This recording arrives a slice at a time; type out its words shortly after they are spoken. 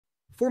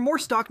For more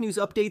stock news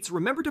updates,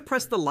 remember to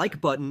press the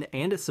like button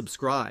and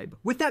subscribe.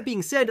 With that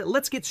being said,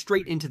 let's get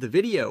straight into the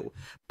video.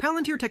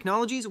 Palantir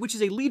Technologies, which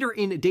is a leader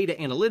in data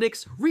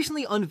analytics,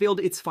 recently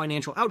unveiled its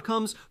financial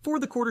outcomes for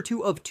the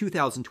Q2 of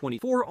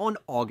 2024 on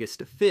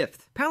August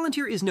 5th.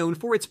 Palantir is known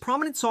for its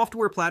prominent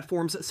software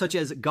platforms such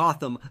as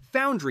Gotham,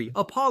 Foundry,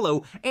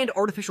 Apollo, and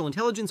artificial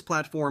intelligence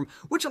platform,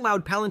 which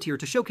allowed Palantir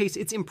to showcase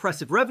its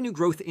impressive revenue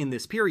growth in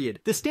this period.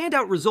 The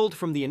standout result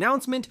from the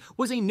announcement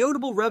was a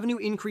notable revenue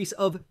increase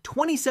of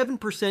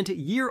 27%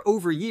 year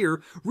over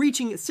year,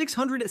 reaching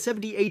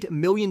 $678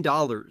 million.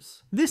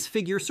 This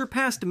figure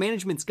surpassed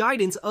management's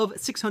guidance of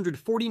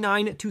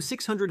 $649 to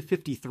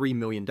 $653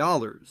 million.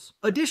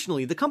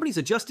 Additionally, the company's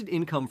adjusted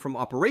income from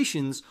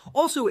operations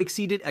also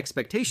exceeded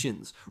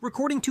expectations,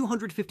 recording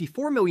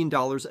 $254 million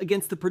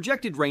against the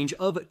projected range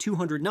of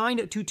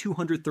 $209 to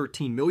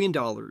 $213 million.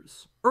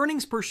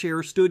 Earnings per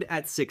share stood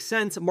at 6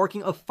 cents,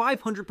 marking a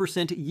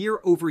 500%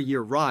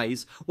 year-over-year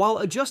rise, while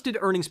adjusted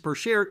earnings per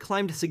share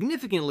climbed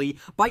significantly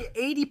by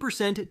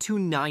 80% to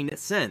 9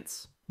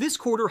 cents. This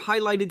quarter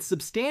highlighted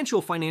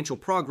substantial financial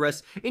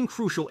progress in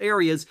crucial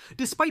areas,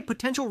 despite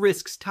potential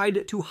risks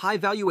tied to high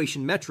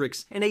valuation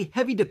metrics and a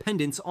heavy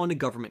dependence on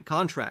government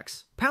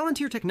contracts.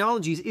 Palantir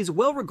Technologies is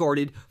well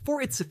regarded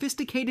for its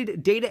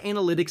sophisticated data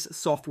analytics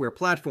software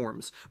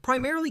platforms,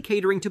 primarily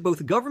catering to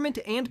both government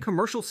and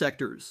commercial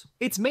sectors.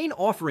 Its main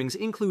offerings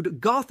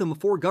include Gotham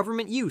for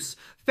government use,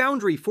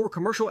 Foundry for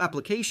commercial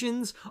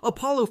applications,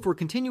 Apollo for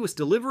continuous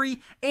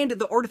delivery, and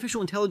the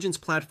artificial intelligence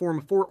platform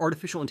for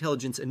artificial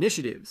intelligence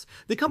initiatives.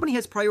 The company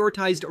has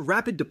prioritized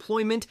rapid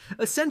deployment,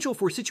 essential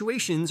for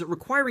situations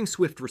requiring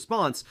swift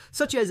response,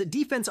 such as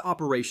defense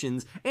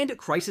operations and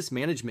crisis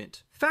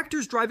management.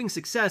 Factors driving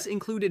success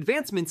include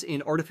advancements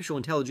in artificial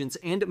intelligence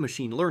and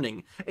machine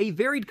learning, a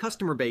varied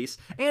customer base,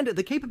 and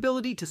the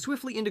capability to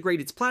swiftly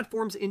integrate its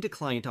platforms into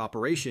client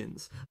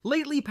operations.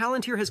 Lately,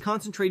 Palantir has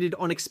concentrated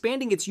on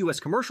expanding its U.S.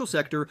 commercial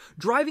sector,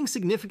 driving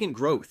significant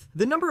growth.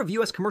 The number of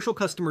U.S. commercial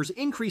customers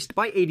increased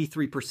by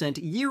 83%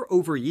 year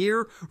over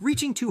year,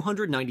 reaching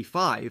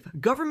 295.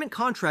 Government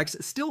contracts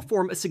still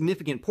form a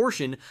significant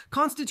portion,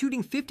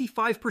 constituting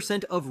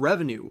 55% of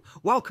revenue,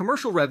 while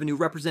commercial revenue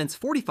represents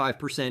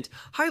 45%,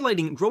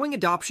 highlighting growing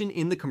adoption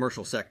in the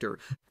commercial sector.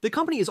 The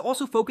company is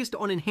also focused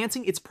on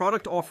enhancing its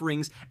product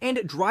offerings and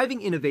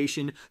driving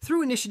innovation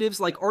through initiatives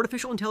like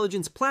artificial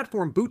intelligence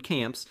platform boot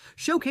camps,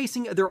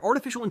 showcasing their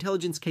artificial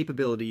intelligence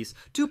capabilities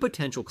to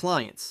potential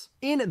clients.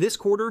 In this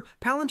quarter,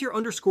 Palantir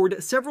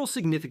underscored several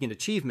significant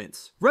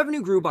achievements.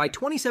 Revenue grew by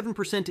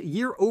 27%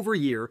 year over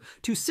year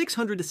to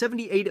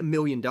 $678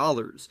 million,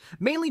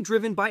 mainly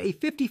driven by a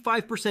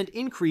 55%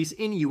 increase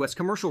in U.S.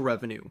 commercial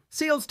revenue.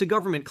 Sales to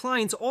government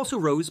clients also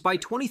rose by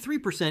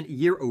 23%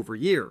 year over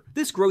year.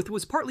 This growth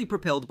was partly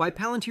propelled by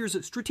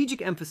Palantir's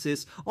strategic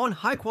emphasis on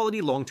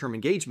high-quality long-term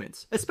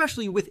engagements,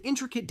 especially with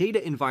intricate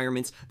data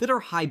environments that are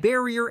high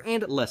barrier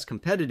and less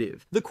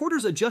competitive. The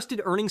quarter's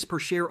adjusted earnings per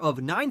share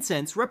of 9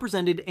 cents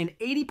represented an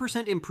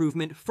 80%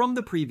 improvement from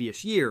the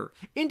previous year,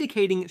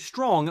 indicating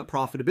strong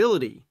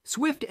profitability.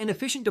 Swift and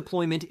efficient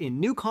deployment in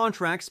new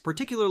contracts,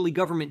 particularly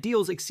government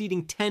deals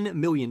exceeding $10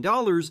 million,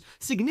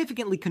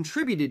 significantly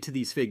contributed to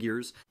these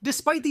figures.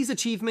 Despite these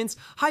achievements,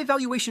 high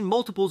valuation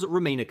multiples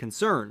remain a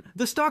concern.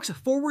 The stock's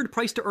forward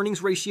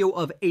price-to-earnings ratio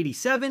of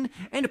 87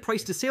 and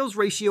price-to-sales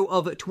ratio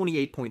of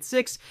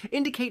 28.6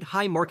 indicate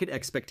high market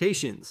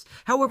expectations.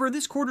 However,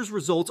 this quarter's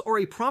results are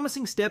a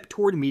promising step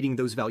toward meeting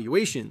those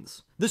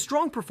valuations. The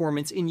strong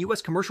performance in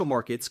U.S. commercial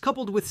markets,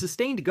 coupled with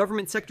sustained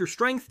government sector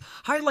strength,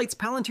 highlights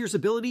Palantir's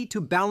ability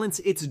to balance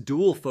its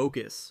dual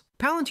focus.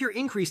 Palantir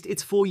increased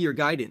its full-year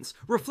guidance,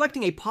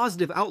 reflecting a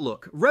positive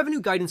outlook.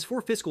 Revenue guidance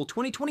for fiscal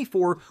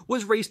 2024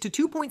 was raised to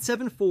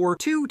 $2.742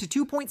 to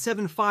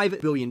 $2.75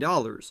 billion,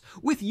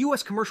 with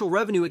U.S. commercial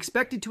revenue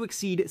expected to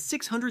exceed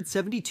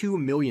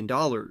 $672 million.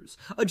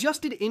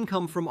 Adjusted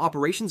income from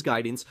operations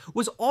guidance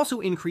was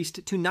also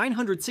increased to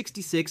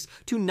 $966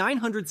 to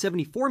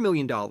 $974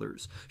 million,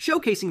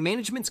 showcasing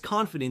management's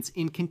confidence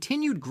in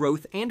continued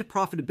growth and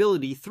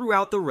profitability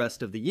throughout the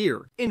rest of the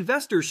year.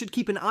 Investors should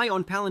keep an eye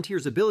on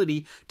Palantir's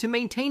ability to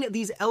maintain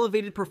these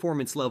elevated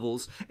performance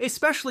levels,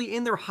 especially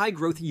in their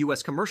high-growth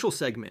U.S. commercial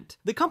segment.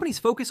 The company's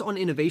focus on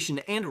innovation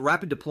and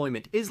rapid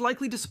deployment is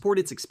likely to support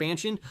its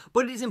expansion,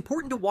 but it is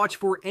important to watch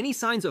for any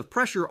signs of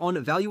pressure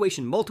on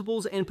valuation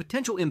multiples and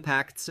potential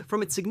impacts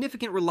from its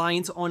significant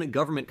reliance on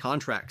government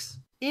contracts.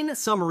 In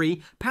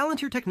summary,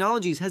 Palantir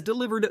Technologies has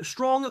delivered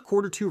strong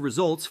Q2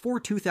 results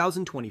for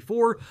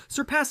 2024,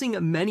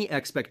 surpassing many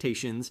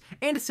expectations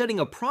and setting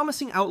a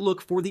promising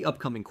outlook for the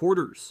upcoming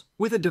quarters.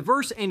 With a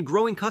diverse and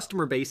growing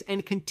customer base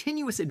and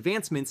continuous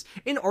advancements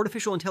in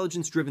artificial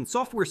intelligence-driven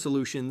software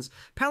solutions,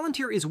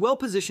 Palantir is well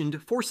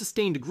positioned for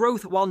sustained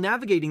growth while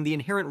navigating the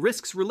inherent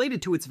risks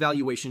related to its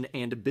valuation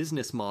and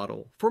business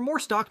model. For more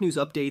stock news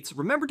updates,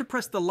 remember to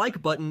press the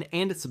like button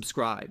and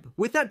subscribe.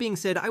 With that being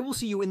said, I will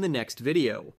see you in the next video.